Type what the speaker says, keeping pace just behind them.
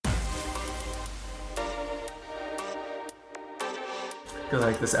feel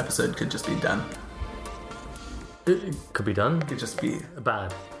like this episode could just be done. It could be done. It could just be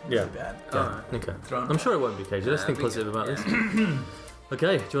Bad. Yeah. bad. Yeah. Okay. Thrown I'm sure it won't be, KJ. Let's think positive about this.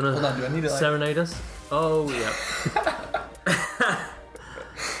 Okay. Do you want Hold on, do I need to, like- serenade us? Oh, yeah.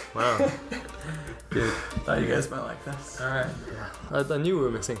 Wow. Dude, thought you guys might like this. Alright. I knew we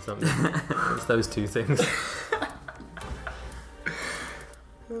were missing something. It's those two things. Are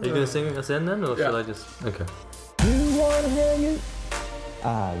you going to sing us in then, or Yeah. shall I just... Okay. You wanna hang it?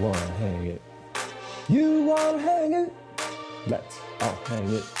 I wanna hang it. You wanna hang it? Let's all hang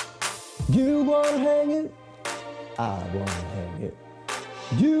it. You wanna hang it? I wanna hang it.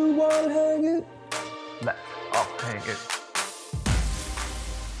 You wanna hang it? Let's all hang it.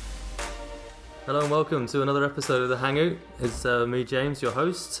 Hello and welcome to another episode of The Hangout. It's me, James, your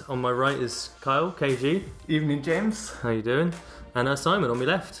host. On my right is Kyle, KG. Evening, James. How you doing? And Simon on my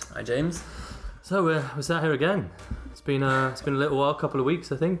left. Hi, James. So we're sat here again. It's been a little while, a couple of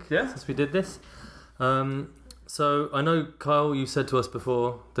weeks, I think, since we did this. So I know, Kyle, you said to us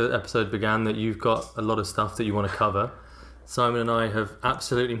before the episode began that you've got a lot of stuff that you want to cover. Simon and I have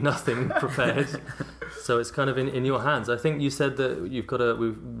absolutely nothing prepared, so it's kind of in your hands. I think you said that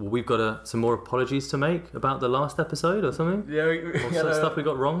we've got some more apologies to make about the last episode or something. Yeah, we Or got stuff we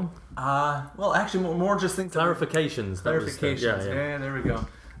got wrong. well, actually, more just things. Clarifications. Clarifications. Yeah, there we go.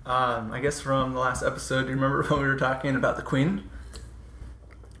 I guess from the last episode, do you remember when we were talking about the Queen?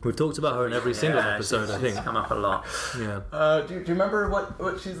 We've talked about her in every single episode, I think. She's come up a lot. Yeah. Do you remember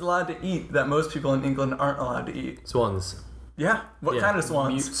what she's allowed to eat that most people in England aren't allowed to eat? Swans. Yeah? What Yeah. kind of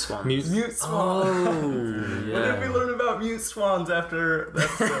swans? Mute swan. Mute swans. Oh, What did we yeah. learn about mute swans after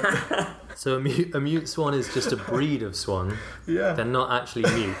that? So a mute swan is just a breed of swan. Yeah. They're not actually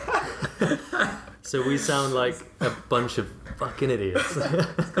mute. So we sound like a bunch of fucking idiots.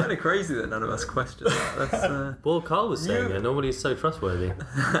 It's kind of crazy that none of us questioned that. That's, Well, Carl was saying Mute. it. Normally he's so trustworthy.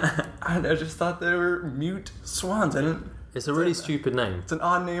 I just thought they were mute swans. I didn't. It's a really stupid name. It's an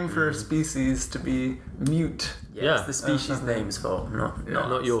odd name for a species to be mute. Yeah. It's the species name's fault,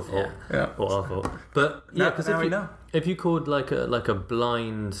 Not your fault. Yeah. Or our fault. But yeah, because now we know. if you called like a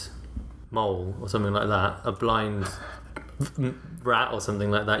blind mole or something like that, a blind rat or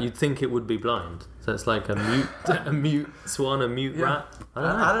something like that, you'd think it would be blind. So it's like a mute swan, a mute Yeah. rat.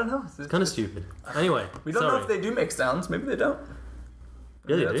 I don't know. It's kind of stupid. Anyway, We don't know if they do make sounds. Maybe they don't.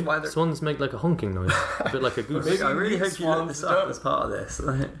 Yeah, they That's do. why they're- Swans make like a honking noise, a bit like a goose. Maybe I really mute hope you look swans this up don't. as part of this.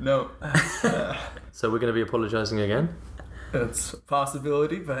 No. So we're going to be apologising again. It's a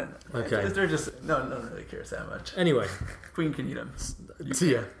possibility, but Okay. they're just no one really cares that much. Anyway, Queen can eat them.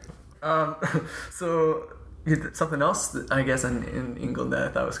 yeah. So something else that I guess in England that I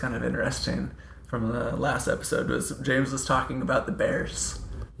thought was kind of interesting from the last episode was James was talking about the bears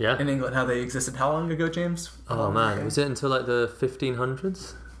Yeah. in England, how they existed. How long ago, James? Oh man, was it until like the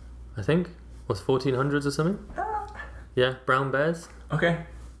 1500s? I think, or 1400s or something. Yeah, brown bears, Okay.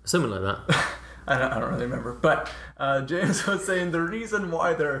 something like that. I don't really remember, but James was saying the reason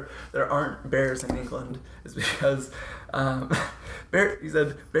why there aren't bears in England is because he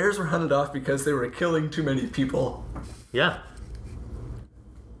said bears were hunted off because they were killing too many people. Yeah.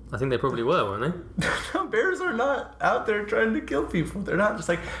 I think they probably were, weren't they? No, bears are not out there trying to kill people. They're not just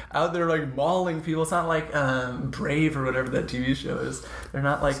like out there like mauling people. It's not like Brave or whatever that TV show is. They're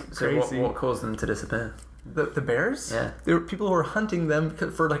not like So crazy. what caused them to disappear? The bears? Yeah. There were people who were hunting them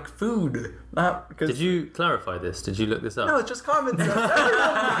for like food, not because. Did you clarify this? Did you look this up? No, it's just common sense.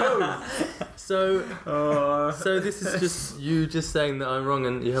 Everyone knows. So this is just you just saying that I'm wrong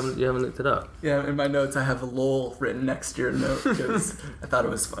and you haven't looked it up. Yeah, in my notes I have a lol written next to your note because I thought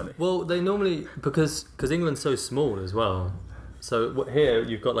it was funny. Well, they normally because England's so small as well. So here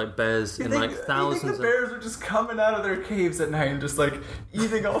you've got like bears in like You think thousands the bears are just coming out of their caves at night and just like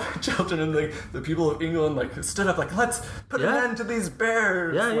eating all the children, and like the people of England like stood up like, let's put Yeah. an end to these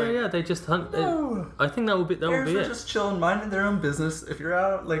bears. Yeah, like, yeah. They just hunt. No. I think that would be Bears are it. just chilling, minding their own business. If you're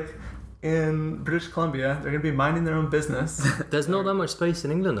out like in British Columbia, they're gonna be minding their own business. There's not that much space in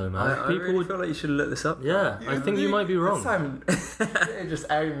England though, man. I really feel like you should look this up. Yeah, I think you might be wrong. Simon, you're just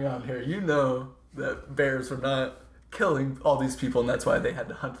adding me on here. You know that bears were not killing all these people, and that's why they had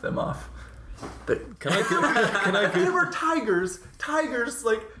to hunt them off. But Can I They were tigers. Tigers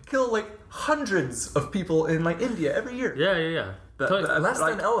like kill like hundreds of people in like India every year. Yeah. But Less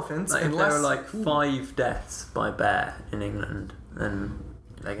like- than elephants, like, and if there less are like 5 deaths by bear in England, then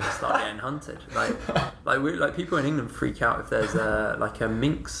they're gonna start getting hunted. Like people in England freak out if there's like a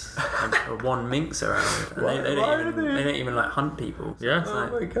minx, or one minx around, and Why they are don't even like hunt people. So Yeah. it's Oh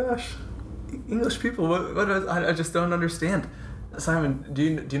like- my gosh, English people! I just don't understand. Simon, do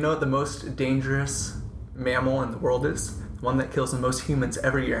you know what the most dangerous mammal in the world is? one that kills the most humans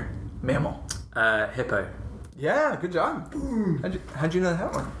every year. Mammal. Hippo. Yeah, good job. How'd you know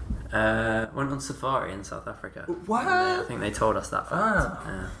that one? Went on safari in South Africa. What? I think they told us that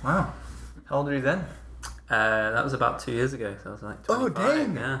fact. Wow. How old are you then? That was about 2 years ago, so I was like 25. Oh,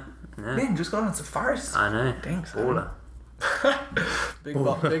 dang. Yeah. Man, just going on safaris. I know. Dang, Baller. Big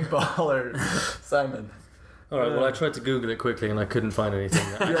baller, Simon. All right. Well, I tried to Google it quickly and I couldn't find anything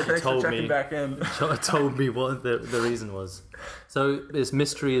that actually Thanks for told checking me. back in. Told me what the reason was. So this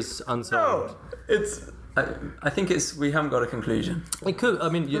mystery is unsolved. No, it's. I think we haven't got a conclusion. It could. I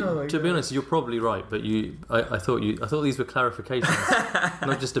mean, to be honest, you're probably right. But I thought these were clarifications,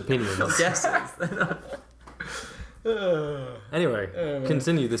 not just opinions. Guesses. Anyway,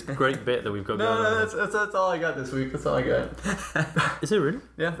 continue this great bit that we've got going on. No, that's all I got this week. That's all I got. Is it really?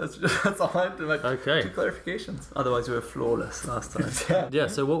 Yeah, that's all I had. Okay. 2 clarifications. Otherwise, we were flawless last time. Yeah.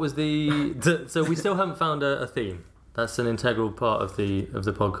 So what was so we still haven't found a theme. That's an integral part of the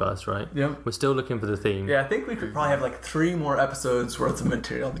podcast, right? Yep. We're still looking for the theme. Yeah, I think we could probably have 3 more episodes worth of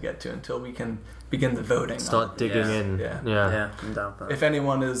material to get to until we can begin the voting. Start digging in. Yeah. I'm down for that. If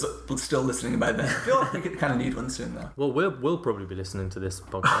anyone is still listening by then, I feel like we could kind of need one soon, though. Well, we'll probably be listening to this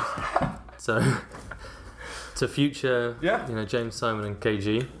podcast. So, to future, James, Simon, and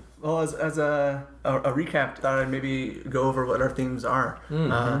KG. Well, as a recap, thought I'd maybe go over what our themes are.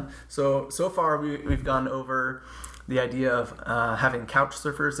 Mm-hmm. So far we've gone over the idea of having couch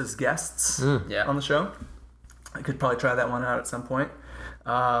surfers as guests on the show. I could probably try that one out at some point.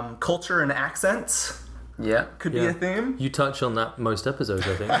 Culture and accents. Yeah. Could be a theme. You touch on that most episodes,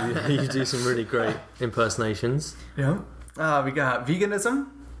 I think. you do some really great impersonations. Yeah. We got veganism.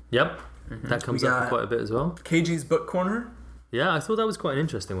 Yep. Mm-hmm. That comes up quite a bit as well. KG's book corner. Yeah, I thought that was quite an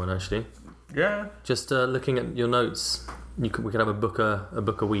interesting one, actually. Yeah. Just looking at your notes, we could have a book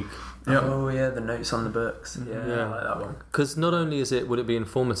a week. Yep. Oh yeah, the notes on the books. Yeah, I like that one. Because not only would it be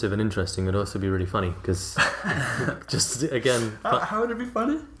informative and interesting, it'd also be really funny. Because just again, how would it be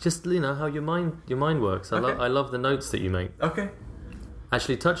funny? Just how your mind works. I love the notes that you make. Okay.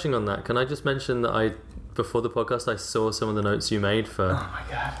 Actually, touching on that, can I just mention that before the podcast I saw some of the notes you made for. Oh my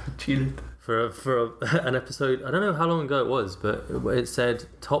god, cheated. For an episode, I don't know how long ago it was, but it said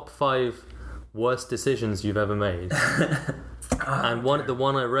top 5 worst decisions you've ever made. And the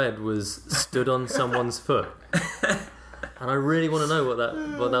one I read was stood on someone's foot. And I really want to know what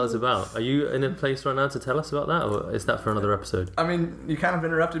that was about. Are you in a place right now to tell us about that, or is that for another episode? I mean, you kind of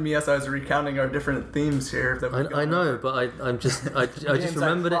interrupted me as I was recounting our different themes here. I know, but I just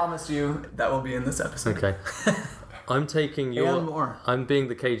remembered it. I promise you that will be in this episode. Okay. I'm taking And more. I'm being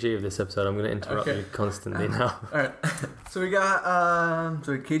the KG of this episode. I'm going to interrupt you constantly now. All right. So we got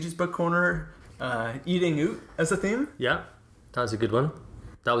KG's book corner, eating out as a theme. Yeah, that's a good one.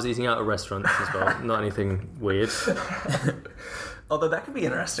 That was eating out at restaurants as well. Not anything weird. Although that could be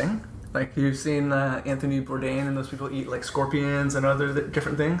interesting. Like you've seen Anthony Bourdain and those people eat like scorpions and other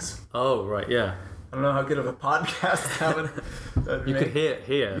different things. Oh right, yeah. I don't know how good of a podcast that would. You could hear.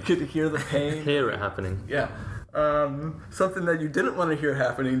 You could hear the pain. Hear it happening. Yeah. Something that you didn't want to hear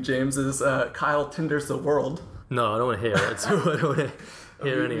happening, James, is Kyle Tinders the world. No, I don't want to hear it. I don't want to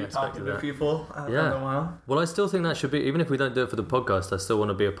hear any aspect of that. People on the while. Well, I still think that should be, even if we don't do it for the podcast, I still want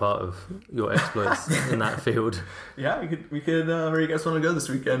to be a part of your exploits in that field. Yeah, we could. Where do you guys want to go this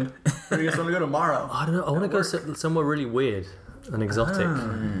weekend? Where do you guys want to go tomorrow? I don't know. I want to go somewhere really weird and exotic.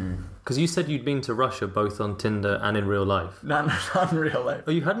 Because you said you'd been to Russia both on Tinder and in real life. Not in real life.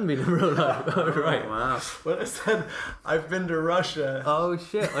 Oh, you hadn't been in real life? Oh, right. Wow. When I said I've been to Russia. Oh,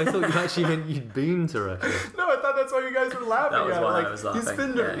 shit. I thought you actually meant you'd been to Russia. No, I thought that's why you guys were laughing. That was at why like, I was laughing. He's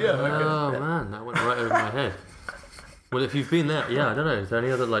been to... Yeah. Okay. Oh, man. That went right over my head. Well, if you've been there, I don't know. Is there any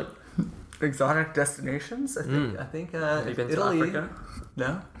other, exotic destinations? I think Have you been Italy. to Africa?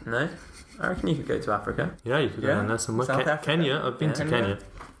 No? No? I reckon you could go to Africa. Yeah, you could go down there somewhere. South Africa. Kenya. I've been to Kenya.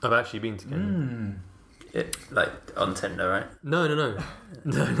 I've actually been to Kenya. On Tinder, right? No. No.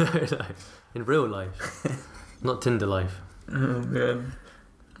 In real life. Not Tinder life. Oh, man.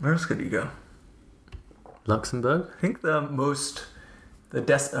 Where else could you go? Luxembourg? I think the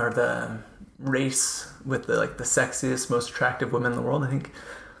race with the sexiest, most attractive women in the world, I think,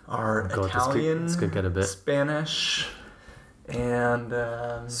 are Italian, this could get a bit. Spanish, and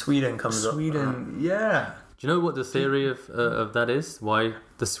Sweden comes up. Sweden, yeah. Do you know what the theory of that is? Why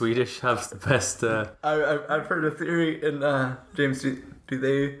the Swedish have the best... I've heard a theory in... James, do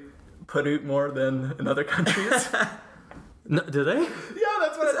they put out more than in other countries? No, do they? Yeah,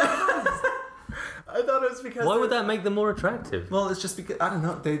 that's what I thought it was. I thought it was because... Why would that make them more attractive? Well, it's just because... I don't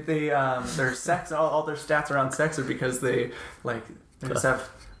know. They their sex... All their stats around sex are because they just have...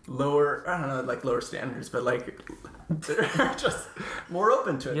 lower, I don't know, like lower standards, but like they're just more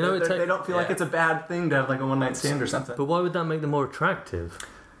open to it. You know, they don't feel like it's a bad thing to have like a one night stand or something. But why would that make them more attractive?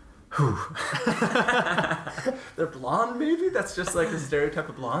 They're blonde, maybe. That's just like the stereotype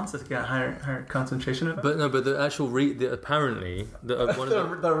of blondes. It's got higher concentration of it. But no, but the actual apparently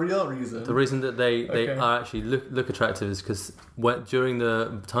the real reason. The reason that they are actually look attractive is because during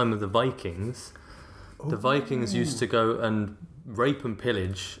the time of the Vikings, the Vikings used to go and rape and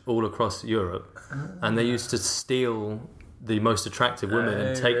pillage all across Europe, and they used to steal the most attractive women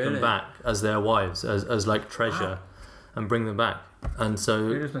and take them back as their wives, as like treasure, and bring them back. And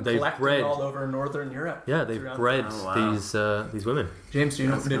so they've bred all over Northern Europe. Yeah, they've bred these women. James, do you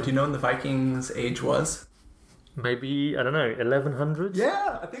know when the Vikings' age was? Maybe, I don't know, 1100s?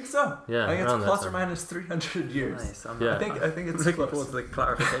 Yeah, I think so. Yeah, I think it's plus or minus 300 years. Nice. I think it's looking forward to the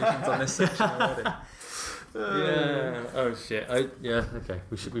clarifications on this section already. Yeah. Oh shit. Okay.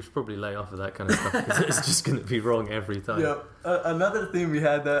 We should probably lay off of that kind of stuff because it's just going to be wrong every time. Yeah. Another theme we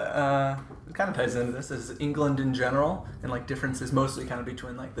had that kind of ties into this is England in general, and like differences mostly kind of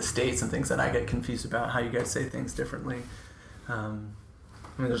between like the states and things that I get confused about how you guys say things differently. I mean,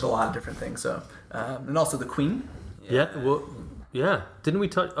 there's a lot of different things. So and also the Queen. Yeah. Well. Yeah. Didn't we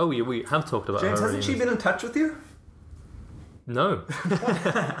touch? Oh yeah, we have talked about James. her. Hasn't she been in touch with you? No.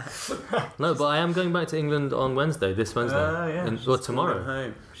 No, but I am going back to England on Wednesday, this Wednesday. Yeah. Or tomorrow.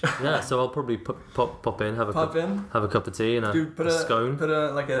 Home. Yeah, so I'll probably pop in, have a cup of tea and a scone. Put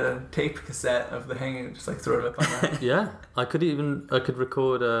a tape cassette of the hanging, just like throw it up on that. Yeah, I could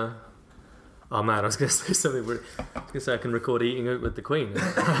record oh man, I was going to say something weird. I was going to say I can record eating out with the Queen.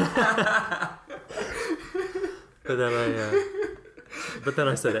 But then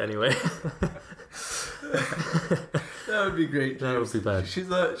I said it anyway. That would be great. That would be bad.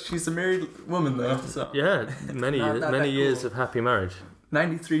 She's a married woman though. So. Yeah, many years of happy marriage.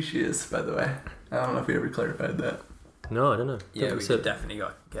 93 she is, by the way. I don't know if we ever clarified that. No, I don't know. Yeah, we could definitely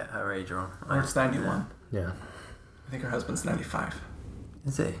got to get her age wrong. Or it's 91. Yeah. I think her husband's 95.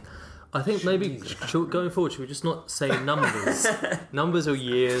 Is he? I think maybe going forward, should we just not say numbers? Numbers or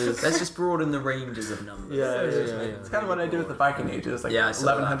years? Let's just broaden the ranges of numbers. Yeah. It's kind of what I do with the Viking ages, like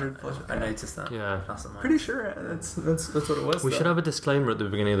 1100 plus. I noticed that. Yeah. Pretty sure that's what it was. We should have a disclaimer at the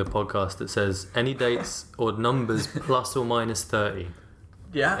beginning of the podcast that says any dates or numbers plus or minus 30.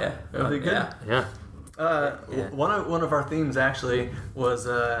 Yeah. That would be good. Yeah. One of our themes actually was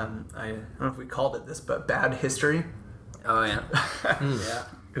I don't know if we called it this, but bad history. Oh yeah. Yeah.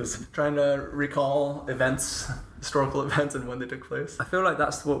 It was trying to recall historical events, and when they took place. I feel like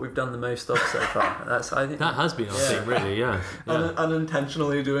that's what we've done the most of so far. I think that has been our thing, really. Yeah.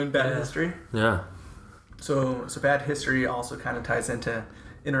 Unintentionally doing bad history. Yeah. So bad history also kind of ties into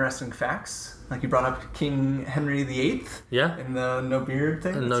interesting facts. Like you brought up King Henry VIII. Yeah. And the no beard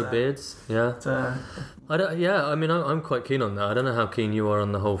thing. And no beards. Yeah. I'm quite keen on that. I don't know how keen you are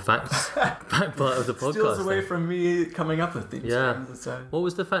on the whole facts part of the podcast. Steals away from me coming up with these. Yeah. What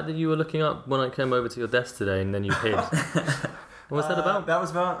was the fact that you were looking up when I came over to your desk today and then you hid? What was that about? That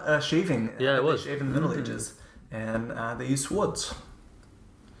was about shaving. Yeah, it was. They shaved in the Middle Ages, and they used swords.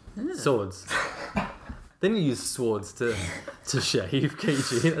 Swords. Then you use swords to shave,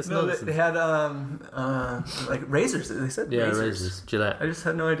 KG. That's nonsense. They had like razors. They said razors. Gillette. I just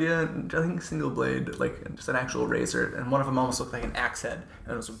had no idea. I think single blade, like just an actual razor, and one of them almost looked like an axe head,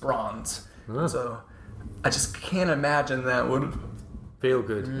 and it was bronze. Oh. So I just can't imagine that would feel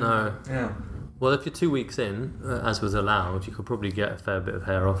good. No. Yeah. Well, if you're 2 weeks in, as was allowed, you could probably get a fair bit of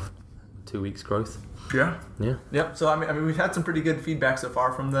hair off. 2 weeks growth. Yeah. Yeah. Yep. So I mean, we've had some pretty good feedback so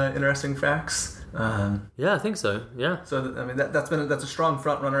far from the interesting facts. Yeah, I think so. Yeah. So I mean, that's a strong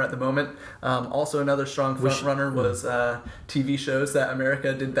front runner at the moment. Also, another strong front runner was TV shows that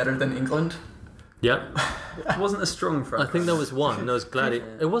America did better than England. Yep. It wasn't a strong front. I think there was one. There was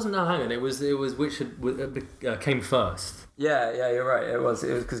Gladiator. It wasn't. No, hang on. It was which came first. Yeah, you're right. It was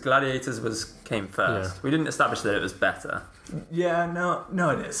because Gladiators came first. Yeah. We didn't establish that it was better. Yeah. No,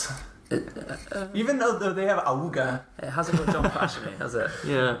 it is. Even though they have Auga. It hasn't got John Passionate, has it?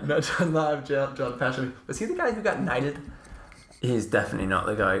 Yeah. No, it does not have John Passionate. Was he the guy who got knighted? He's definitely not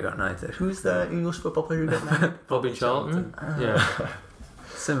the guy who got knighted. Who's the English football player who got knighted? Bobby Charlton? Yeah.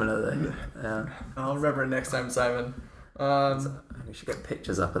 Similar though. Yeah. I'll remember it next time, Simon. We should get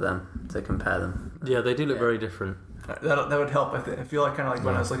pictures up of them to compare them. Yeah, they do look very different. That would help. I feel like kind of like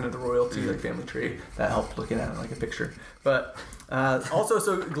when I was looking at the royalty like family tree, that helped looking at it like a picture. But also,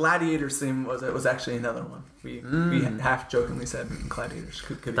 so Gladiators theme was actually another one. We half jokingly said Gladiators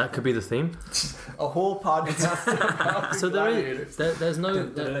could could be the theme. A whole podcast about so Gladiators. There's no.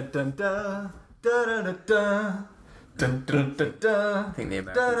 Dun, dun, dun, dun, dun, dun, dun, Dun, dun, dun, dun. I think the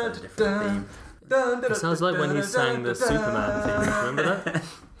Americans had a different theme. It sounds like when he sang the Superman theme. Remember that?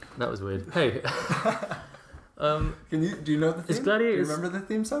 That was weird. Hey. Do you know the theme? Is Gladiator? Do you remember the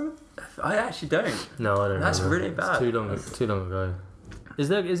theme, Simon? I actually don't. No, I don't. That's remember. really bad. It's too long ago.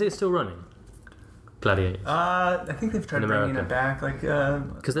 Is it still running? Gladiator. I think they've tried bringing it back, like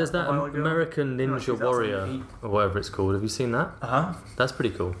because there's that American Ninja Warrior or whatever it's called. Have you seen that? That's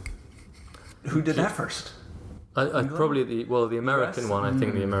pretty cool. Who did that first? I probably the American one. I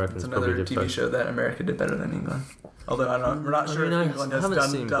think the Americans probably did first. It's another TV show that America did better than England. Although we're not sure if England has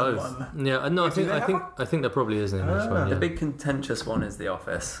done both. one. Yeah, no, I think there probably is an English one. Yeah. The big contentious one is The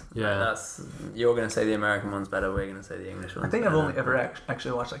Office. Yeah, you're going to say the American one's better. We're going to say the English one. I think I've only ever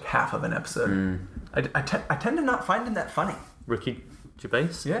actually watched like half of an episode. I tend to not find him that funny. Ricky Gervais.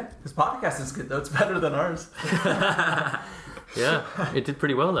 Yeah, his podcast is good though. It's better than ours. Yeah, it did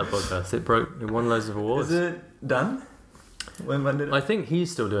pretty well, that podcast. It won loads of awards. Is it done? When did it? I think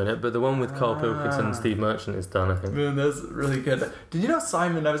he's still doing it, but the one with Carl Pilkington and Steve Merchant is done, I think. Man, that's really good. Did you know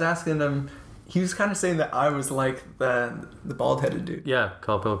Simon? I was asking him. He was kind of saying that I was like the bald-headed dude. Yeah,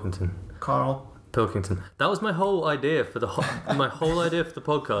 Carl Pilkington. Carl Pilkington. That was my whole idea for the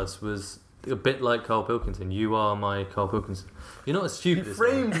podcast was a bit like Carl Pilkington. You are my Carl Pilkington. You're not as stupid. You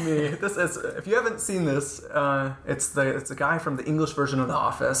framed me. This is, if you haven't seen this, it's the guy from the English version of The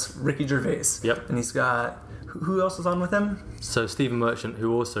Office, Ricky Gervais. Yep. And he's got who else is on with him? So Stephen Merchant,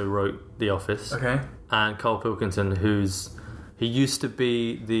 who also wrote The Office. Okay. And Carl Pilkington, he used to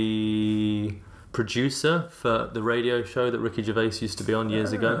be the producer for the radio show that Ricky Gervais used to be on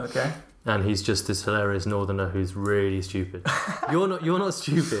years ago. Okay. And he's just this hilarious northerner who's really stupid. You're not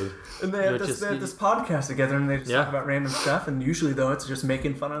stupid. And they have this podcast together, and they just talk about random stuff. And usually, though, it's just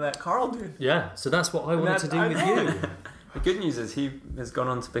making fun of that Carl dude. Yeah, so that's what I wanted to do with you. The good news is he has gone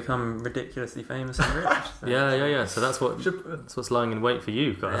on to become ridiculously famous and rich. So. Yeah. So that's what's lying in wait for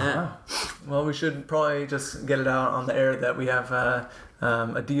you, guys. Yeah. Well, we should probably just get it out on the air that we have a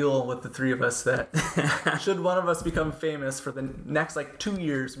deal with the three of us that should one of us become famous for the next 2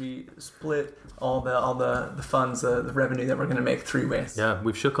 years, we split all the funds, the revenue that we're going to make 3 ways. Yeah,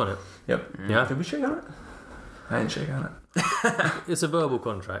 we've shook on it. Yep. Yeah. Did we shake on it? I didn't shake on it. It's a verbal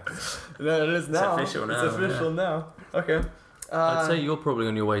contract. No, it is now. It's official now. It's official now. Okay. I'd say you're probably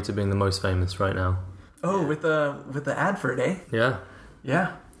on your way to being the most famous right now. Oh, with the advert, eh? Yeah.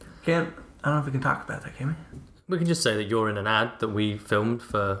 Yeah. I don't know if we can talk about that, can we? We can just say that you're in an ad that we filmed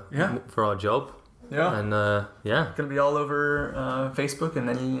for our job. Yeah. And It's gonna be all over Facebook and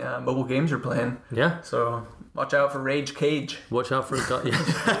any mobile games you're playing. Yeah. So watch out for Rage Cage. Watch out for a guy. Rage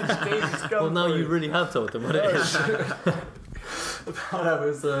Cage is coming. Well, now you really have told them what it is. I thought I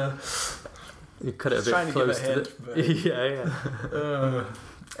was you cut it a bit close to it. Yeah.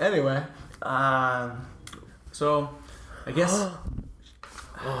 Anyway, so I guess.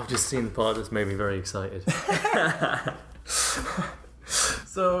 I've just seen the part that's made me very excited.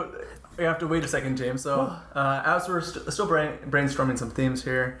 So we have to wait a second, James. So as we're still brainstorming some themes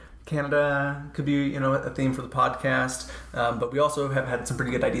here, Canada could be a theme for the podcast, but we also have had some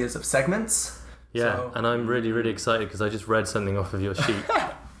pretty good ideas of segments. Yeah, and I'm really, really excited because I just read something off of your sheet.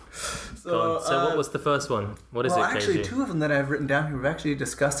 So what was the first one? What is it, KG? Actually, 2 of them that I've written down here we've actually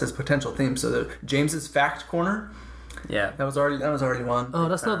discussed as potential themes. So James's Fact Corner. Yeah. That was already one. Oh,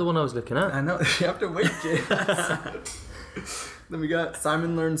 that's not the one I was looking at. I know. You have to wait, James. Then we got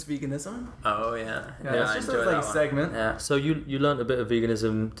Simon Learns Veganism. Oh, yeah. It's just a segment. Yeah. So you learnt a bit of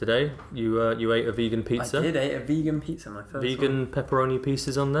veganism today. You ate a vegan pizza. I did eat a vegan pizza, my first vegan pepperoni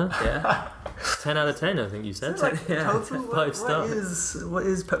pieces on there. Yeah. 10 out of 10, I think you said. Tofu? 5 stars. What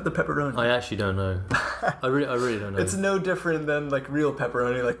is the pepperoni? I actually don't know. I really don't know. It's no different than real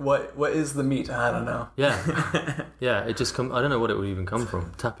pepperoni. What is the meat? I don't know. Yeah. Yeah, it just I don't know what it would even come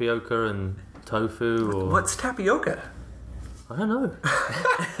from. Tapioca and tofu or... What's tapioca? I don't know.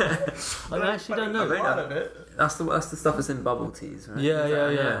 I actually don't know. A lot of it. That's the stuff that's in bubble teas, right?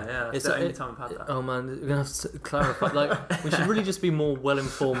 Yeah. It's the only time I've had that. Oh man, we're gonna have to clarify. We should really just be more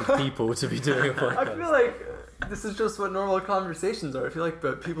well-informed people to be doing a podcast. I feel like this is just what normal conversations are. I feel like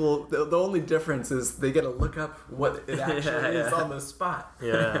people, the only difference is they get to look up what it actually is on the spot.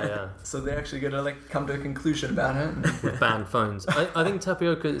 Yeah. So they actually get to come to a conclusion about it. With banned phones. I think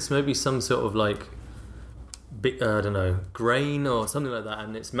tapioca is maybe some sort of I don't know, grain or something like that,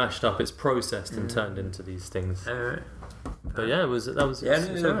 and it's mashed up, it's processed and turned into these things. But yeah,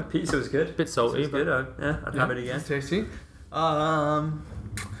 the pizza was good. A bit salty, but good. I'd have it again. It's tasty.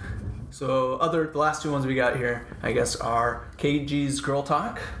 So the last 2 ones we got here, I guess, are KG's Girl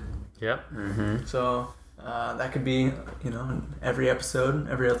Talk. Yep. So That could be, every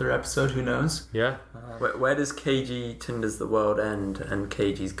other episode, who knows? Yeah. Where does KG Tinder's the World end and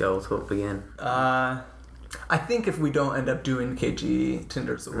KG's Girl Talk begin? I think if we don't end up doing KG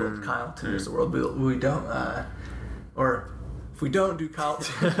Tinder's the World, Kyle Tinder's the World, we don't, or if we don't do Kyle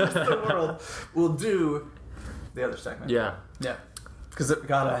Tinder's the World, we'll do the other segment. Yeah. Yeah. Because we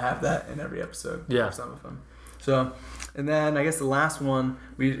gotta have that in every episode. Yeah. For some of them. So, and then I guess the last one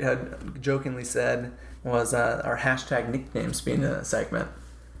we had jokingly said was our hashtag nicknames being a segment.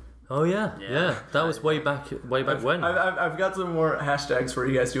 Oh yeah. That was way back when. I've got some more hashtags for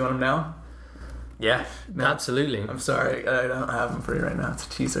you guys. Do you want them now? Yeah. No. Absolutely. I'm sorry, I don't have them for you right now. It's a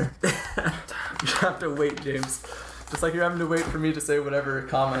teaser. You have to wait, James. Just like you're having to wait for me to say whatever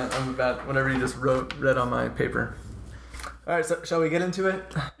comment I'm about, whatever you just read on my paper. All right, so shall we get into it?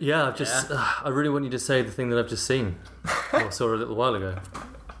 Yeah, I really want you to say the thing that I've just seen, or saw a little while ago.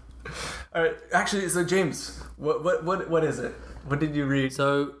 All right, actually, so James, what is it? What did you read?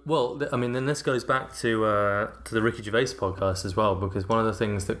 So, then this goes back to the Ricky Gervais podcast as well, because one of the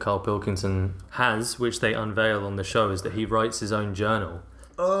things that Carl Pilkington has, which they unveil on the show, is that he writes his own journal.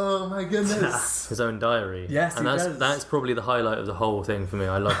 Oh my goodness! His own diary. Yes, and that's probably the highlight of the whole thing for me.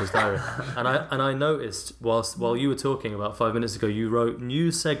 I love his diary, and I noticed while you were talking about 5 minutes ago, you wrote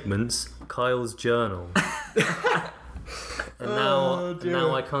new segments, Kyle's journal. And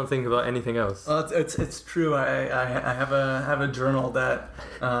now I can't think about anything else. It's true. I have a journal that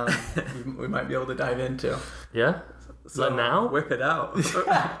we might be able to dive into. Yeah. So like now, whip it out.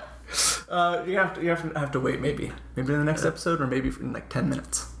 You have to wait maybe in the next episode, or maybe in like 10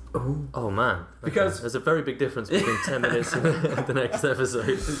 minutes. Oh man! Okay. Because there's a very big difference between 10 minutes and the next episode.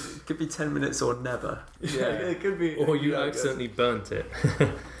 It could be 10 minutes or never. Yeah, it could be. Or you accidentally burnt it.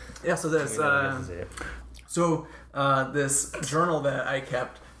 Yeah. So there's this journal that I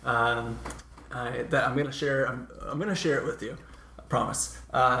kept that I'm gonna share. I'm gonna share it with you. I promise.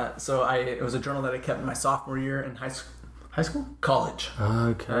 It was a journal that I kept in my sophomore year in high school? College.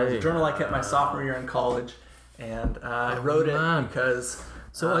 Okay. It was a journal I kept my sophomore year in college, and I wrote it because...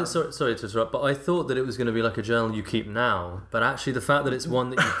 So sorry to interrupt, but I thought that it was going to be like a journal you keep now, but actually the fact that it's one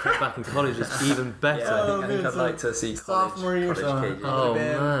that you kept back in college is even better. Yeah, I think I'd like to see sophomore year.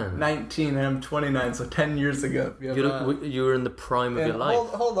 Man. 19 and I'm 29, so 10 years ago. You were in the prime of your life.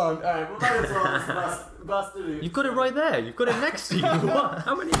 Hold on. All right, we might as well bust it. You've got it right there. You've got it next to you. What?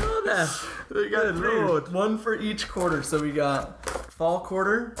 How many are there? We got three. One for each quarter. So we got fall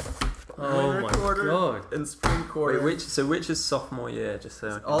quarter, winter quarter, God. and spring quarter. Wait, which is sophomore year? Just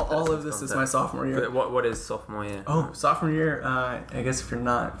so all of this is my sophomore year. But what is sophomore year? Oh, sophomore year. I guess if you're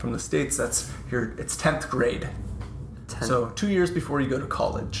not from the States, it's 10th grade. So 2 years before you go to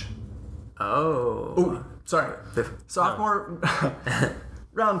college. Oh, sorry. Sophomore.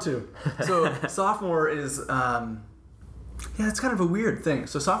 Round 2. So sophomore is it's kind of a weird thing.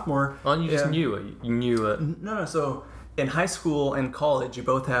 So sophomore. Aren't you just new? You knew it. No. So in high school and college, you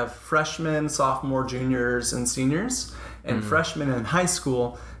both have freshmen, sophomore, juniors, and seniors. And freshmen in high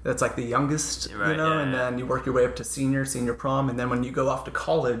school, that's like the youngest, right, and then you work your way up to senior prom, and then when you go off to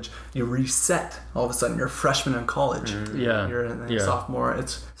college, you reset. All of a sudden, you're a freshman in college. You're a sophomore.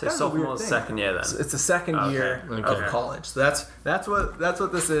 It's so sophomore's second year then. It's the second year of college. So that's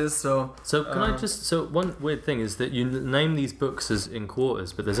what this is. So can I just one weird thing is that you name these books as in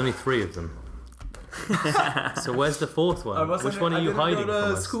quarters, but there's only 3 of them. So where's the 4th one? Which one are you hiding from us? I didn't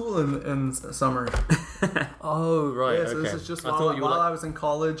go to school in summer. Oh right, yeah, so this is just while I was in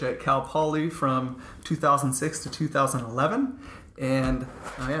college at Cal Poly from 2006 to 2011. And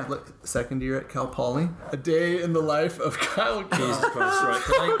look, second year at Cal Poly. A day in the life of Kyle. Jesus Christ!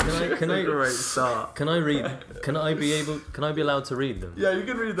 Right? Can I great start. Can I read? Can I be allowed to read them? Yeah, you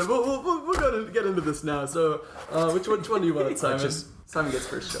can read them. We'll go to get into this now. So, which one do you want, Simon? Simon gets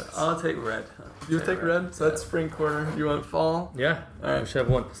first choice. I'll take red. You take red? So that's spring quarter. You want fall? Yeah. All right. We should have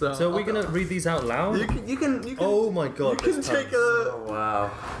one. So are we gonna read these out loud? You can. Oh my God! You can take a. Oh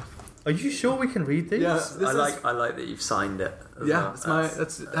wow. Are you sure we can read these? Yeah, I like that you've signed it. Yeah, well.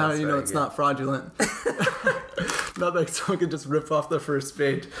 That's how you know it's not fraudulent. Not like someone can just rip off the first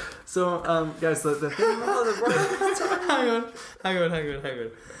page. So, guys, the thing. Hang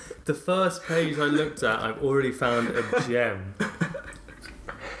on. The first page I looked at, I've already found a gem.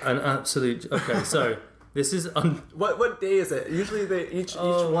 An absolute. Okay, so. This is what day is it? Usually each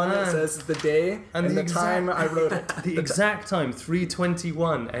one it says the day and the time I wrote it. The exact time,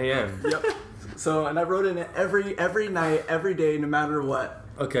 3:21 a.m. Yep. So and I wrote it every night, every day, no matter what.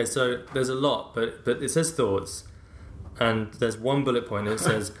 Okay, so there's a lot, but it says thoughts, and there's one bullet point. And it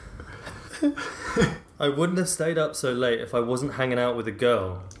says, "I wouldn't have stayed up so late if I wasn't hanging out with a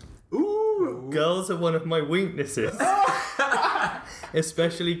girl." Ooh. Girls are one of my weaknesses.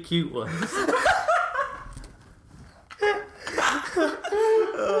 Especially cute ones.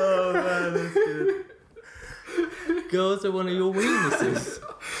 Oh man, that's good. Girls are one of your weaknesses.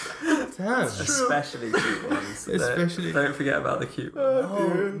 Damn. Especially cute ones. Especially. Don't forget about the cute ones.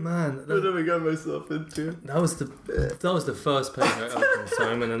 Oh man. What have I got myself into? That was the first page I opened,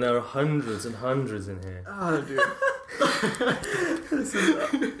 Simon, and there are hundreds and hundreds in here. Oh, dude.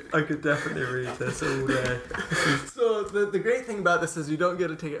 I could definitely read this all day. So the great thing about this is you don't get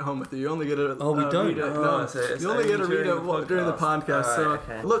to take it home with you. You only get to Oh, we don't? read it. Oh, No, so it's you only get to only read during it the during the podcast. podcast. So Alright,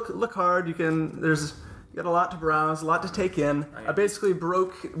 okay. look hard. You got a lot to browse, a lot to take in. Okay. I basically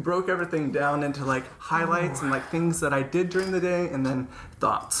broke everything down into like highlights and like things that I did during the day, and then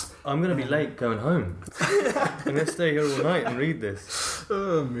thoughts. I'm gonna be late going home. I'm gonna stay here all night and read this.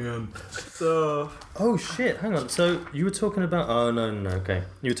 Oh man. So Oh shit! Hang on. So you were talking about? Oh no. Okay.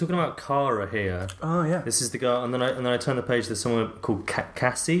 You were talking about Cara here. oh yeah. This is the girl, and then I turned the page. There's someone called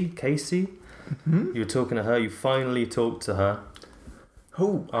Casey. Mm-hmm. You were talking to her. You finally talked to her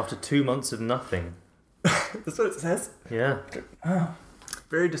Oh, after 2 months of nothing. that's what it says. Yeah.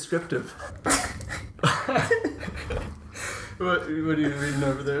 Very descriptive. What are you reading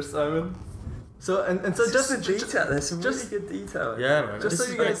over there, Simon? So and so just the detail. There's some just- really good detail. Yeah, man. Just This so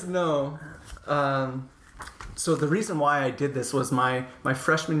is you guys know, so the reason why I did this was my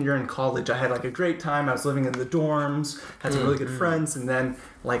freshman year in college. I had like a great time. I was living in the dorms, had some really good friends, and then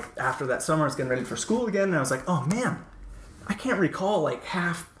like after that summer, I was getting ready for school again, and I was like, oh man, I can't recall like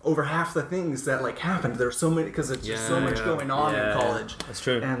over half the things that like happened. There's so many because it's just so much going on in college. That's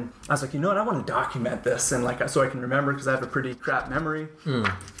true. And I was like, you know what? I want to document this and like so I can remember because I have a pretty crap memory.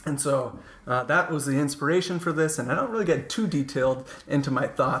 And so that was the inspiration for this. And I don't really get too detailed into my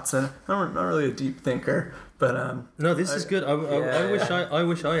thoughts. And I'm not really a deep thinker, but No, this is good. I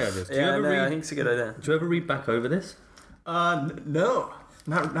wish I had this. Do you ever I read? think it's a good idea. Do you ever read back over this? no,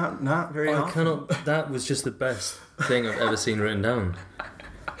 not very I often. cannot. That was just the best thing I've ever seen written down.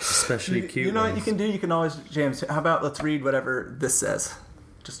 Especially cute. You know what ones. you can do? You can always, James. How about let's read whatever this says.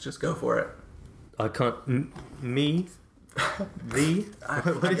 Just go for it. I can't. Me. The.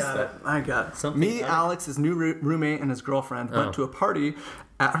 What is that? I got it. Something Me, Alex- Alex, his new roommate, and his girlfriend went to a party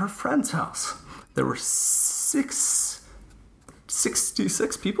at her friend's house. There were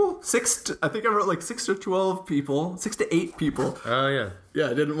 66 people? I think I wrote like 6 to 12 people. 6 to 8 people. Oh yeah. Yeah,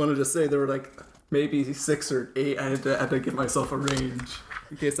 I didn't want to just say there were like maybe 6 or 8. I had to give myself a range.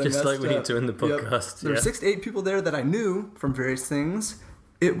 In case I Just messed like we up. need to in the podcast. There were 6 to 8 people there that I knew from various things.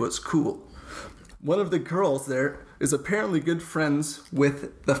 It was cool. One of the girls there is apparently good friends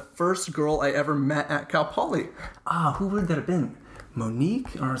with the first girl I ever met at Cal Poly. Who would that have been?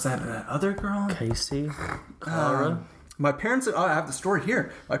 Monique? Or is that other girl? Casey. Clara. My parents, I have the story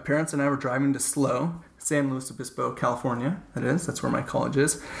here. My parents and I were driving to SLO, San Luis Obispo, California. That's where my college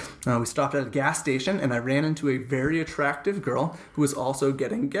is. We stopped at a gas station and I ran into a very attractive girl who was also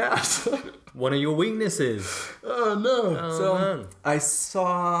getting gas. One of your weaknesses. Oh no! Oh, man. I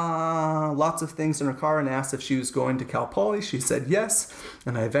saw lots of things in her car and asked if she was going to Cal Poly. She said yes,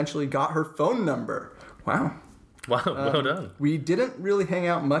 and I eventually got her phone number. Wow. Wow. Well done. We didn't really hang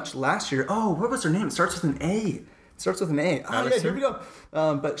out much last year. Oh, what was her name? It starts with an A. Oh yeah, Allison? here we go.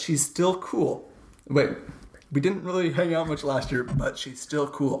 But she's still cool. Wait, we didn't really hang out much last year, but she's still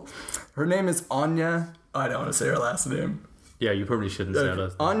cool. Her name is Anya. I don't want to say her last name. Yeah, you probably shouldn't say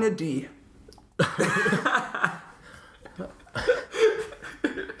that. Anya D.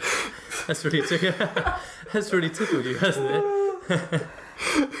 That's really tickled you, hasn't it?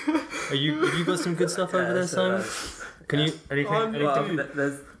 Have you got some good stuff over there, Simon? Can you anything?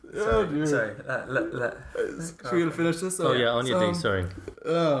 Sorry. Should we gonna finish this? Oh yeah, Anya D. Sorry.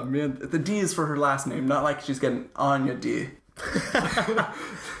 Oh man, the D is for her last name, not like she's getting Anya D.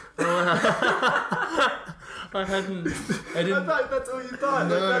 I didn't. I thought that's what you thought.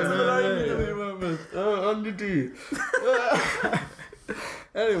 No, that's no, what I no. immediately went with. Oh, Anya D.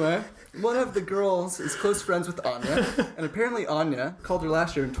 Anyway, one of the girls is close friends with Anya, and apparently Anya called her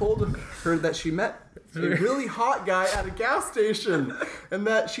last year and told her that she met a really hot guy at a gas station, and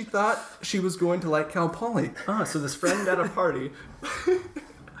that she thought she was going to like Cal Poly. Oh, so this friend at a party.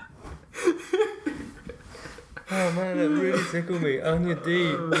 Oh man, that really tickled me. Anya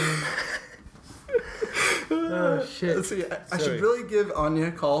D. Oh shit. Let's see, I should really give Anya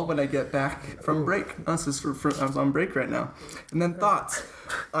a call when I get back from break. This is for I was on break right now. And then thoughts.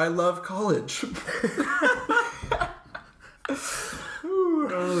 I love college.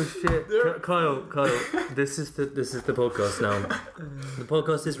 Oh shit. Kyle, this is the podcast now. The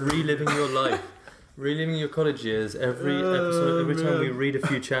podcast is reliving your life. Reliving your college years every episode, every time we read a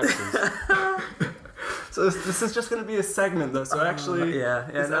few chapters. So this is just going to be a segment, though. So actually, yeah.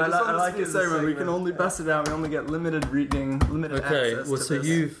 No, I like it a segment. We can only bust it out. We only get limited reading, limited Okay, access. well, to so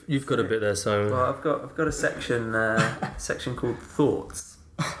this. you've got a bit there, Simon. Well, I've got a section section called thoughts.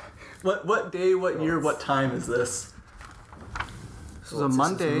 What day, what year, what time is this? This is a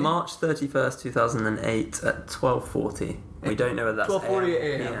Monday. March 31st, 2008 at 12:40. We don't know whether that's 12:40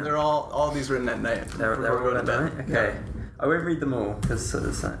 a.m. PM. They're all these written at night. They're before all going to at bed. night? Okay. I won't read them all because sort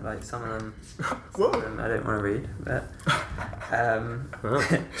of like some of them I don't want to read. But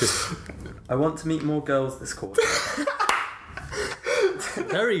I want to meet more girls this quarter.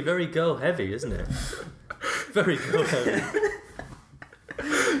 Very, very girl heavy, isn't it? Very girl heavy.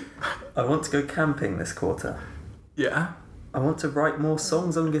 I want to go camping this quarter. Yeah. I want to write more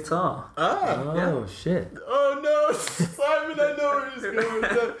songs on guitar. Oh, shit. Oh no, Simon! I know where he's going with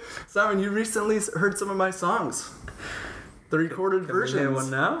that. Simon, you recently heard some of my songs. The recorded Can we versions. hear one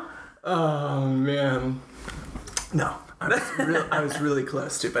now? Oh man. No, I was really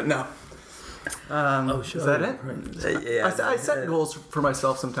close to, but no. Sure. Is that it? Yeah. I set goals for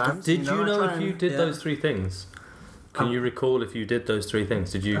myself sometimes. Did you know I if try you and- did those three things? Can you recall if you did those three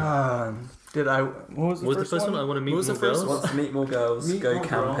things? Did you? Did I? What was the first one? I want to meet What was more the first girls. one? Want to meet more girls, Meet go more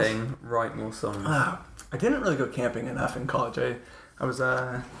camping, write more songs. I didn't really go camping enough in college. I was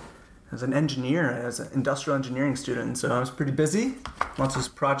an engineer. I was an industrial engineering student, so I was pretty busy, lots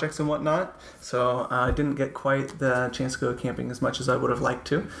of projects and whatnot. So I didn't get quite the chance to go camping as much as I would have liked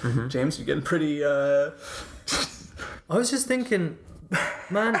to. Mm-hmm. James, you're getting pretty. I was just thinking,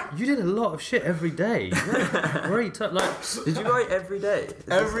 man, you did a lot of shit every day. Great, Did you write every day?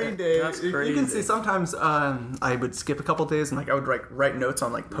 Every day. That's You crazy. can see sometimes I would skip a couple days and I would write notes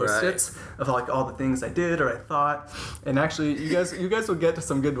on post-its of all the things I did or I thought. And actually, you guys will get to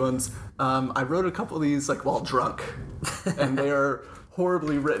some good ones. I wrote a couple of these while drunk, and they are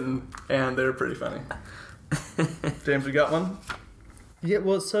horribly written and they're pretty funny. James, you got one? Yeah,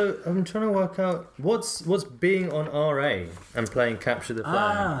 well, so I'm trying to work out what's being on RA and playing Capture the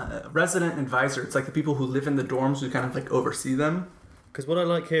Flag. Resident advisor. It's like the people who live in the dorms who kind of oversee them. Because what I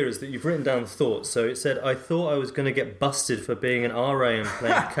like here is that you've written down thoughts. So it said, I thought I was going to get busted for being an RA and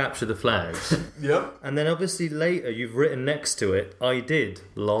playing Capture the Flag. Yep. And then obviously later you've written next to it, I did,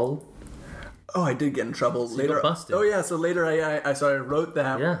 lol. Oh, I did get in trouble So later. you got busted. Oh yeah, so later I wrote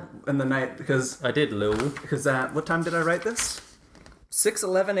that in the night because I did, lol. Because what time did I write this?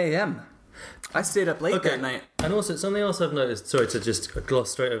 6:11 a.m. I stayed up late that night. And also, something else I've noticed, sorry to just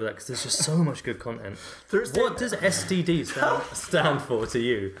gloss straight over that, because there's just so much good content. Thursday. What does STD stand for to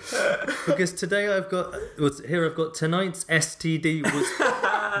you? Because today I've got tonight's STD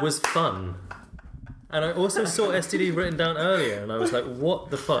was fun. And I also saw STD written down earlier, and I was like,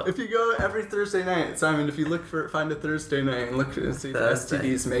 what the fuck? If you go every Thursday night, Simon, if you find a Thursday night and look and see if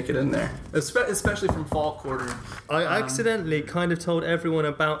STDs make it in there, especially from fall quarter. I accidentally kind of told everyone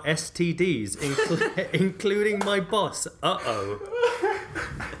about STDs, including my boss. Uh-oh.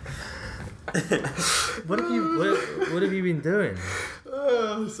 What have you been doing?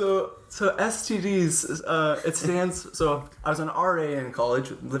 So STDs, it stands. So I was an RA in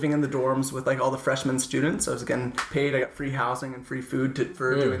college, living in the dorms with all the freshman students. I was getting paid. I got free housing and free food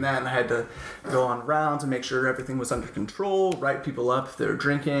for doing that, and I had to go on rounds and make sure everything was under control, write people up if they were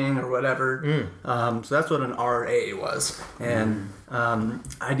drinking or whatever. So that's what an RA was, and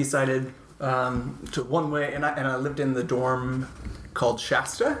I decided to one way, and I lived in the dorm called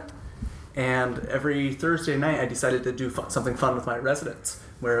Shasta. And every Thursday night, I decided to do something fun with my residents,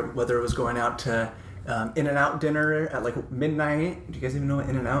 whether it was going out to In-N-Out dinner at midnight. Do you guys even know what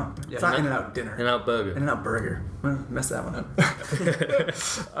In-N-Out? Yeah, It's not In-N-Out dinner. In-N-Out Burger. In-N-Out Burger. Well, mess that one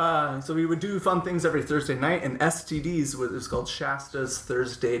up. So we would do fun things every Thursday night, and STDs was called Shasta's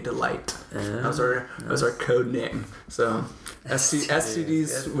Thursday Delight. That was our code name. So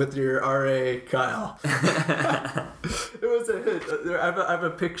STDs with your RA Kyle. It was a hit. I have a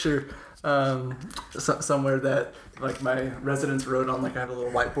picture somewhere that my residents wrote on I had a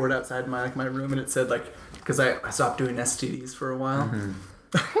little whiteboard outside my room, and it said because I stopped doing STDs for a while.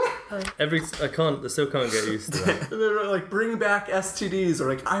 I still can't get used to that. And they were bring back STDs,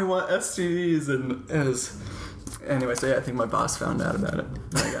 or I want STDs, and it was anyway. So I think my boss found out about it, and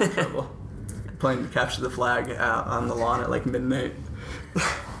I got in trouble playing Capture the Flag out on the lawn at midnight.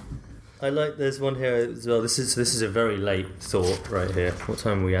 There's one here as well. This is a very late thought right here. What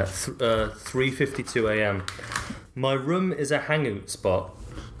time are we at? 3:52 a.m. My room is a hangout spot,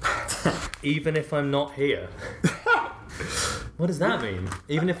 even if I'm not here. What does that mean?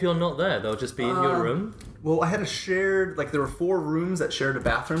 Even if you're not there, they'll just be in your room? Well, I had a shared, there were 4 rooms that shared a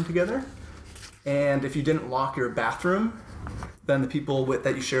bathroom together. And if you didn't lock your bathroom, then the people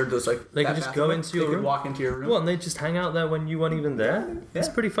that you shared those like They that could just bathroom go with, into they your could room? walk into your room. What, and they just hang out there when you weren't even there? Yeah. That's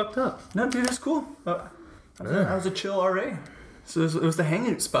pretty fucked up. No, dude, it's cool. I was a chill RA. So it was the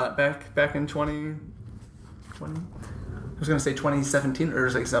hangout spot back in 2020. I was gonna say 2017 or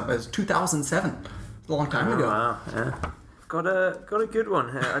it was 2007. It's a long time ago. Wow, yeah. Got a good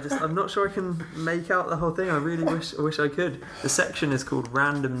one here. I'm not sure I can make out the whole thing. I really wish I could. The section is called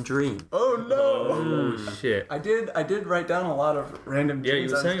Random Dream. Oh no! Oh shit. I did write down a lot of random. Yeah, you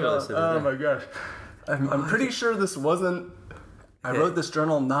were saying about this. Oh my gosh! I'm pretty sure this wasn't. I wrote this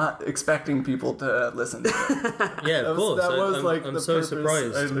journal not expecting people to listen to it. Yeah, of course. I'm the so purpose.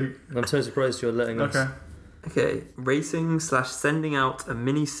 surprised. I'm so surprised you're letting us. Okay, racing / sending out a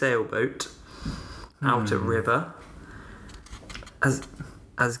mini sailboat out a river.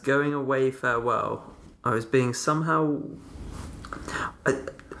 As going away farewell, I was being somehow.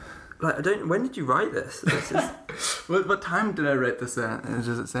 When did you write this? What time did I write this at?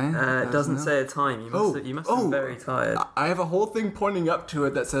 Does it say? It doesn't say a time. You must have been very tired. I have a whole thing pointing up to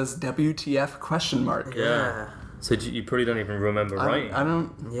it that says WTF ? Yeah. So you probably don't even remember writing. I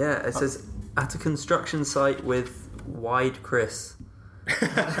don't. Yeah, it says at a construction site with Wide Chris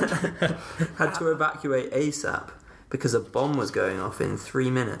had to evacuate ASAP because a bomb was going off in 3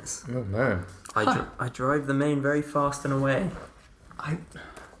 minutes. Oh man. I drive the main very fast and away. I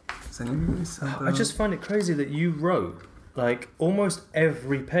just find it crazy that you wrote like almost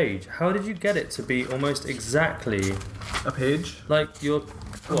every page. How did you get it to be almost exactly a page? Like you're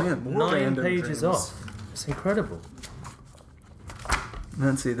 9 pages dreams. off. It's incredible.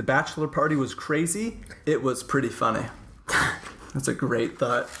 Let's see. The bachelor party was crazy. It was pretty funny. That's a great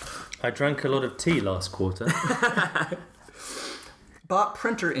thought. I drank a lot of tea last quarter. Bought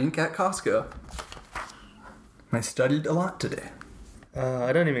printer ink at Costco. I studied a lot today.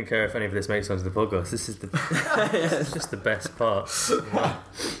 I don't even care if any of this makes sense to the podcast. This is just the best part.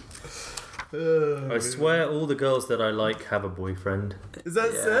 I swear all the girls that I like have a boyfriend. Is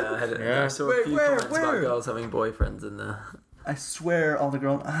that said? I saw a few comments about girls having boyfriends in there. I swear all the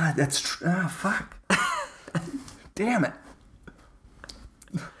girls... that's true. Fuck. Damn it.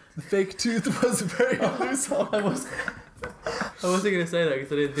 The fake tooth was very loose. I wasn't going to say that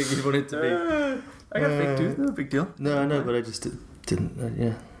because I didn't think you wanted to be. I got a fake tooth. No big deal. No, I know, but I just didn't.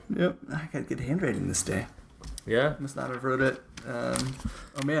 Yeah. Yep. I got good handwriting this day. Yeah? Must not have wrote it. Oh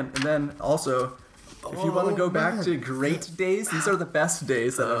man. And then also, if you want to go back to great days, these are the best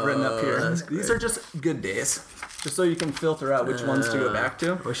days that I've written up here. These are just good days. Just so you can filter out which ones to go back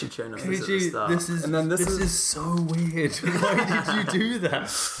to. We should show them this at the start. This is so weird. Why did you do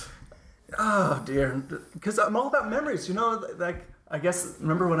that? Oh dear. Because I'm all about memories. You know, like I guess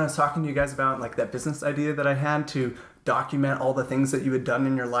remember when I was talking to you guys about like that business idea that I had to document all the things that you had done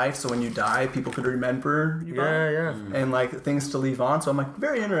in your life, so when you die, people could remember you. Yeah. And like things to leave on. So I'm like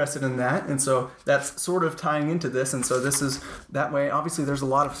very interested in that, and so that's sort of tying into this. And so this is that way. Obviously, there's a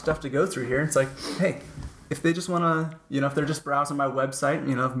lot of stuff to go through here. It's like, hey, if they just want to, you know, if they're just browsing my website,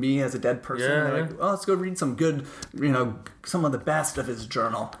 you know, of me as a dead person, they're like, oh, let's go read some good, you know, some of the best of his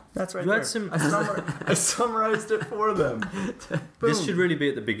journal. That's right. I summarized it for them. This should really be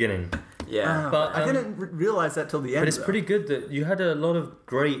at the beginning. Yeah. But I didn't realize that till the end. But it's pretty good that you had a lot of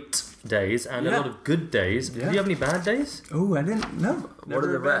great days and a lot of good days. Yeah. Do you have any bad days? Oh, I didn't know. What are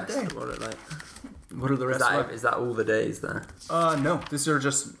the rest? What are the rest? Is that all the days there? No. These are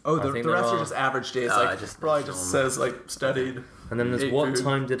just. The rest are just average days. Like probably just says like studied. And then there's what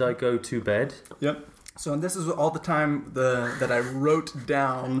time did I go to bed? Yep. So this is all the time that I wrote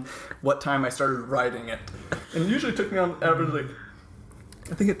down what time I started writing it, and it usually took me on average like.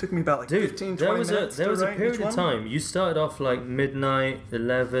 I think it took me about like 15, 20 minutes. There was a period of time. You started off like midnight,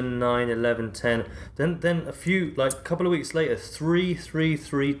 11, 9, 11, 10. Then a couple of weeks later, 3, 3,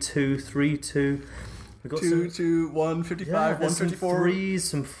 3, 2, 3, 2. We got 2, 2, 1, 55, 154. Some 3s,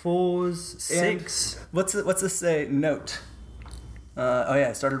 some 4s, 6. What's this say? Note.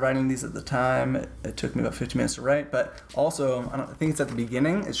 I started writing these at the time. It took me about 15 minutes to write, but also, I think it's at the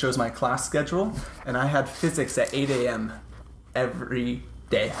beginning. It shows my class schedule, and I had physics at 8 a.m. every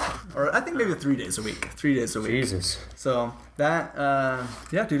day, or I think maybe 3 days a week. 3 days a week. Jesus. So that,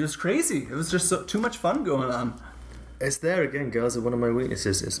 dude, it was crazy. It was just too much fun going on. It's there again, girls are one of my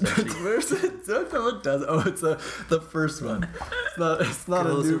weaknesses, especially. Where's it? Don't know what does. Oh, it's the first one. It's not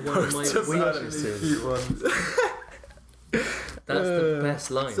girls a new are one of my post. weaknesses. That's the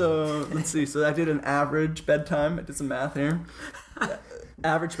best line. So let's see. So I did an average bedtime. I did some math here.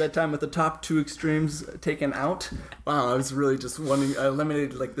 Average bedtime with the top 2 extremes taken out. Wow, I was really just wanting. I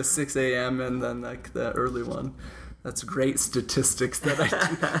eliminated like the 6 a.m. and then like the early one. That's great statistics that I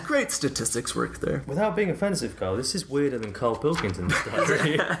do. Great statistics work there. Without being offensive, Carl, this is weirder than Carl Pilkington's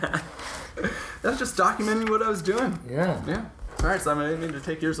diary. That's just documenting what I was doing. Yeah. Yeah. Sorry, Simon, I didn't mean to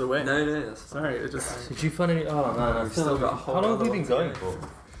take yours away. No, that's fine. Sorry, it just... Did you find any... Oh, man, I've still got a whole How long have other we been one going to for?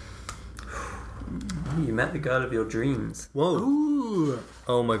 You met the girl of your dreams Whoa. Ooh.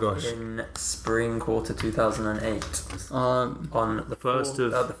 Oh, my gosh. in spring quarter 2008. On the First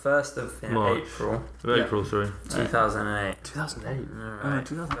of the 1st of March. April April, sorry. 2008. 2008. Alright.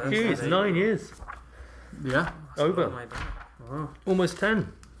 2008. Jeez, 9 years. Yeah. Over. My bad. Wow. Almost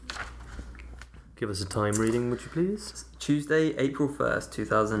 10. Give us a time reading, would you please? Tuesday, April 1st,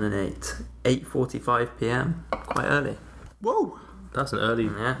 2008. 8:45 p.m. Quite early. Whoa. That's an early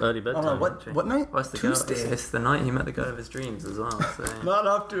Yeah. bedtime. What night? Well, it's the Tuesday. Girl, it's the night he met the girl of his dreams as well. So. Not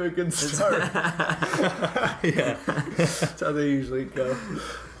off to a good start. Yeah. That's how they usually go.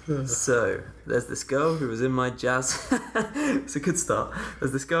 So, there's this girl who was in my jazz... It's a good start.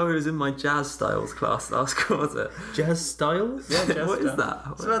 There's this girl who was in my jazz styles class last quarter. Jazz styles? Yeah, jazz What is stuff.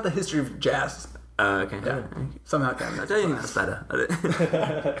 that? It's about the history of jazz. Okay. Yeah. Somehow kind I of. don't think that's better.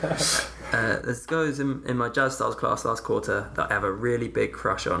 There's this girl who's in my jazz styles class last quarter that I have a really big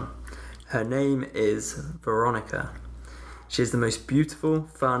crush on. Her name is Veronica. She's the most beautiful,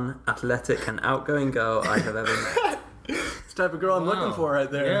 fun, athletic and outgoing girl I have ever met. It's the type of girl I'm looking for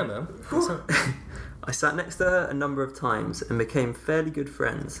right there. Yeah, man. I sat next to her a number of times and became fairly good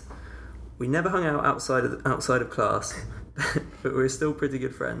friends. We never hung out outside of class, but we were still pretty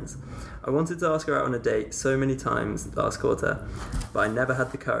good friends. I wanted to ask her out on a date so many times last quarter, but I never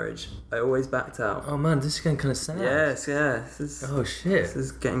had the courage. I always backed out. Oh, man, this is getting kind of sad. Yes. Oh, shit. This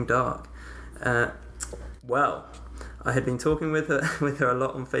is getting dark. Well, I had been talking with her a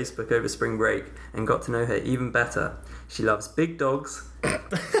lot on Facebook over spring break and got to know her even better. She loves big dogs,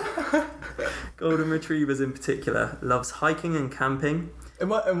 golden retrievers in particular, loves hiking and camping. And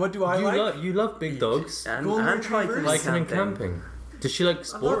what do I like? You love big dogs. And Golden hiking retrievers? Hiking and camping. Does she like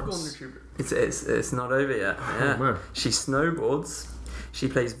I love golden sports? retriever. It's not over yet. Yeah. man. She snowboards. She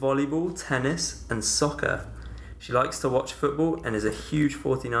plays volleyball, tennis, and soccer. She likes to watch football and is a huge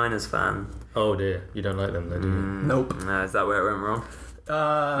 49ers fan. Oh, dear. You don't like them, though, do you? Nope. No, is that where it went wrong?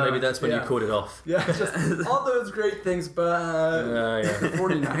 Maybe that's when you called it off. Yeah, just all those great things, but Yeah. the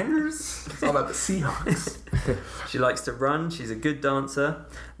 49ers? It's all about the Seahawks. She likes to run. She's a good dancer.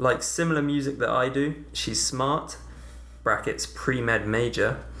 Likes similar music that I do. She's smart. Brackets pre-med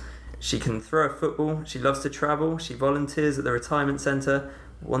major. She can throw a football. She loves to travel. She volunteers at the retirement centre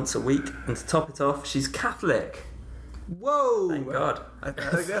once a week. And to top it off, she's Catholic. Whoa! Thank God. I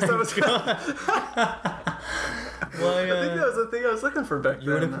guess that was good. Why, I think that was the thing I was looking for back then.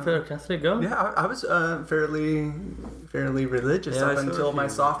 you were looking for a Catholic girl? Yeah, I was fairly religious Yeah, I up saw until a my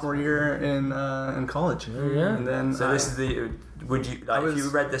few. sophomore year in college. Yeah. And then So this is the... Would you... Like, if you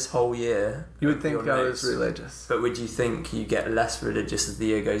read this whole year... you would think your I was notes, religious. But would you think you get less religious as the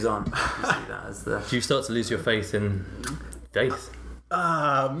year goes on? You see that as the... Do you start to lose your faith in faith?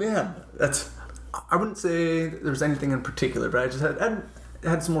 Man, I wouldn't say there's anything in particular, but I just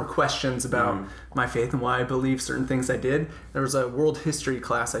had some more questions about my faith and why I believe certain things I did. There was a world history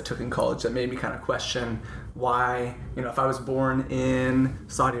class I took in college that made me kind of question why, if I was born in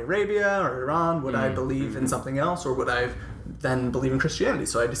Saudi Arabia or Iran, would I believe in something else, or would I then believe in Christianity?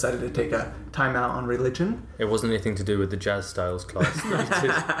 So I decided to take a time out on religion. It wasn't anything to do with the jazz styles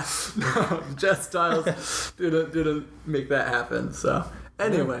class. No, Jess Styles didn't make that happen. So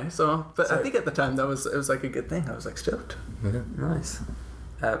anyway, but I think at the time it was like a good thing. I was like stoked. Nice.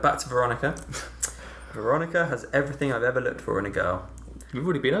 Back to Veronica. Veronica has everything I've ever looked for in a girl. We've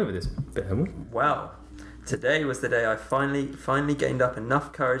already been over this bit, haven't we? Well, today was the day I finally gained up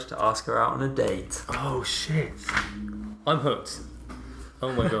enough courage to ask her out on a date. Oh, shit. I'm hooked.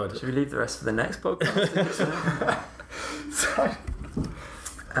 Oh, my God. Should we leave the rest for the next podcast? Sorry.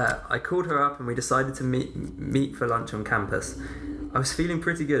 I called her up and we decided to meet for lunch on campus. I was feeling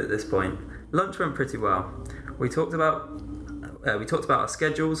pretty good at this point. Lunch went pretty well. We talked about our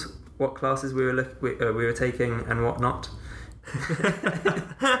schedules, what classes we were taking, and whatnot. I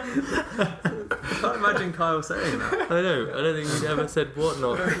can't imagine Kyle saying that. I know. I don't think we've ever said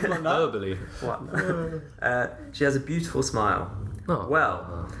whatnot verbally. What? She has a beautiful smile. Oh.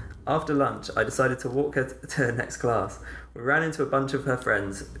 Well, after lunch, I decided to walk her to her next class. We ran into a bunch of her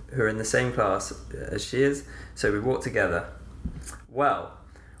friends who are in the same class as she is, so we walked together. Well,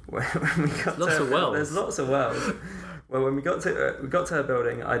 when we got Lots to of wells. There's lots of wells. Well, when we got to her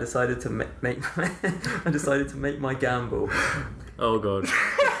building, I decided to make my gamble. Oh, God.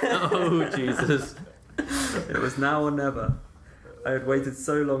 Oh, Jesus. It was now or never. I had waited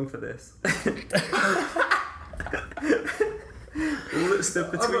so long for this. All that stood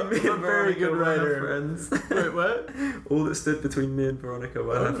between me and very Veronica good were her writer. friends. Wait, what? All that stood between me and Veronica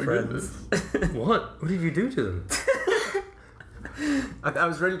were her my friends. What? What did you do to them? I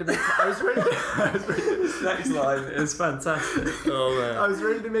was ready to make. I was ready. This next line is fantastic. Oh man. I was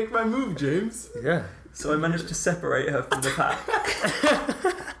ready to make my move, James. Yeah. So I managed to separate her from the pack.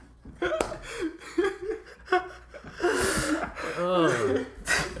 Oh.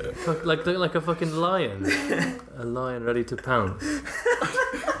 Like a fucking lion. A lion ready to pounce.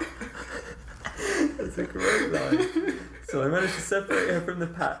 That's a great line. So I managed to separate her from the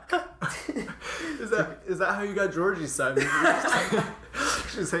pack. Is that how you got Georgie's son?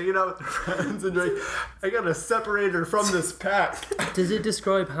 She's hanging out with her friends and like, I gotta separate her from this pack. Does it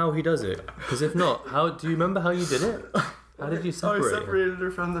describe how he does it? Because if not, do you remember how you did it? How did you separate I separated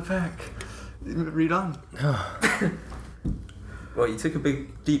her from the pack. Read on. Well, you took a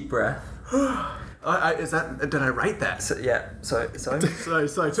big deep breath. Did I write that? So, yeah. So So I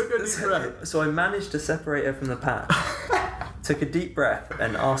took a deep breath. So I managed to separate her from the pack. Took a deep breath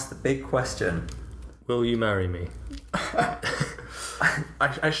and asked the big question. Will you marry me?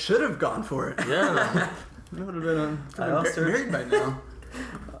 I should have gone for it. Yeah. I would have been married by now.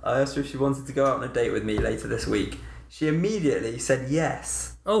 I asked her if she wanted to go out on a date with me later this week. She immediately said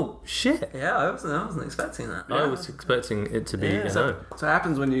yes. Oh shit. Yeah, I wasn't expecting that. I was expecting it to be Yeah. no. So it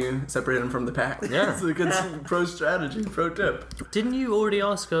happens when you separate them from the pack. Yeah. It's a good pro strategy, pro tip. Didn't you already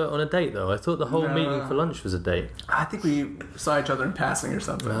ask her on a date though? I thought the whole No. meeting for lunch was a date. I think we saw each other in passing or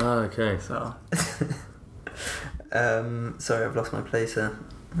something. Ah, okay. So Sorry, I've lost my place here.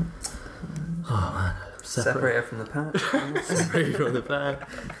 Oh man. Separate her from the pack. Separate from the pack.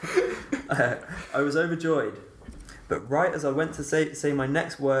 I was overjoyed. But right as I went to say my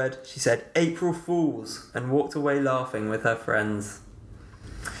next word, she said, "April Fools," and walked away laughing with her friends.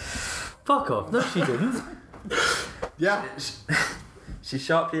 Fuck off. No, she didn't. yeah. She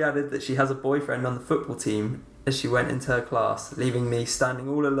sharply added that she has a boyfriend on the football team as she went into her class, leaving me standing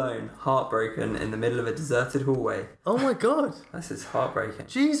all alone, heartbroken, in the middle of a deserted hallway. Oh my god. This is heartbreaking.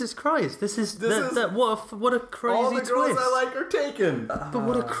 Jesus Christ. This is what a crazy All the twist. girls I like are taken. But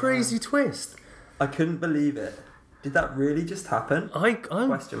what a crazy twist. I couldn't believe it. Did that really just happen? I'm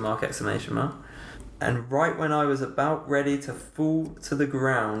Question mark, exclamation mark. And right when I was about ready to fall to the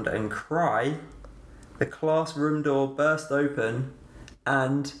ground and cry, the classroom door burst open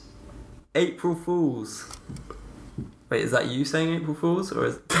and April Fools. Wait, is that you saying April Fools? Or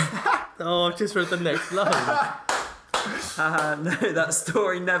is... Oh, I've just read the next line. No, that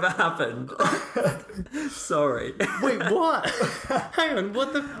story never happened. Sorry. Wait, what? Hang on,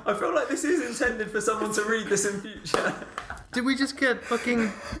 what the... I feel like this is intended for someone to read this in future. Did we just get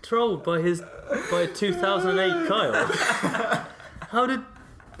fucking trolled by 2008 Kyle? How did...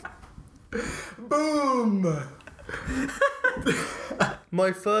 Boom.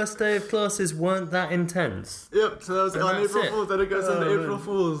 My first day of classes weren't that intense. Yep. So that was And on that's April it. Fools. Then it goes Oh, into man. April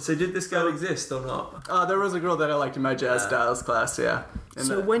Fools. So did this girl exist or not? There was a girl that I liked in my jazz styles class. Yeah. And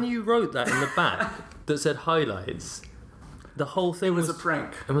So when you wrote that in the back that said highlights, the whole thing it was a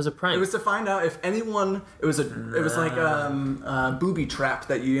prank. It was a prank. It was to find out if anyone. It was like a booby trap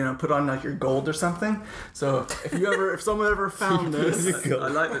that you put on like your gold or something. So if someone ever found this, I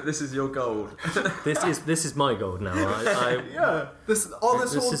like that this is your gold. This is my gold now. yeah,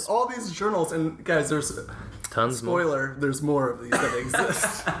 all these journals and guys, there's Tons more. spoiler. There's more of these that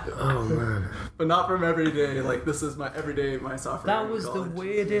exist, Oh man, but not from every day. Like this is my everyday my software. that in was the college. That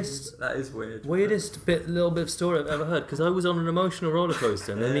weirdest is weird. little bit of story I've ever heard because I was on an emotional roller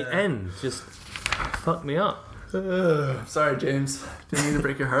coaster and then the end just fucked me up. Sorry, James. Didn't mean to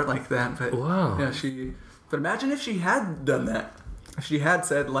break your heart like that, but Wow. yeah, But imagine if she had done that. If she had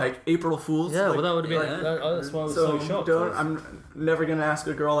said like April Fools. Yeah, like, well that would have been. yeah. That's why I was so shocked. I'm never gonna ask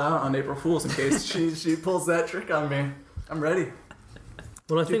a girl out on April Fools in case she pulls that trick on me. I'm ready.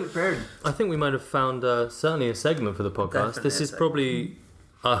 Well, I Be think prepared. we might have found certainly a segment for the podcast. Definitely This a is segment. probably.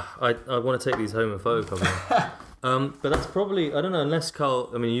 I want to take these home and photocopy them. But that's probably, I don't know, unless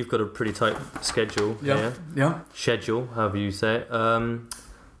Carl, I mean, you've got a pretty tight schedule here. Yeah. Schedule, however you say it.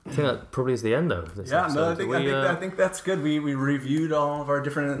 I think that probably is the end of this Yeah, episode. no, I think that's good. We reviewed all of our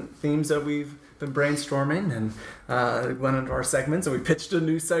different themes that we've been brainstorming and went into our segments and we pitched a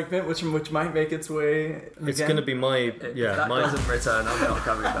new segment which might make its way It's again. going to be my, If that doesn't return, I'm not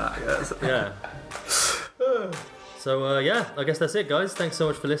coming back. Yes. yeah. So, I guess that's it, guys. Thanks so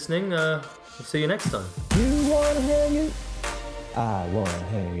much for listening. We'll see you next time. You wanna hang it? I wanna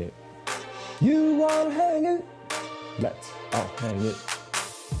hang it. You wanna hang it? Let's all hang it.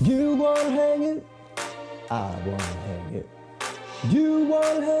 You wanna hang it? I wanna hang it. You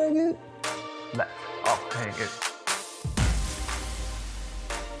wanna hang it? Let's I'll hang it.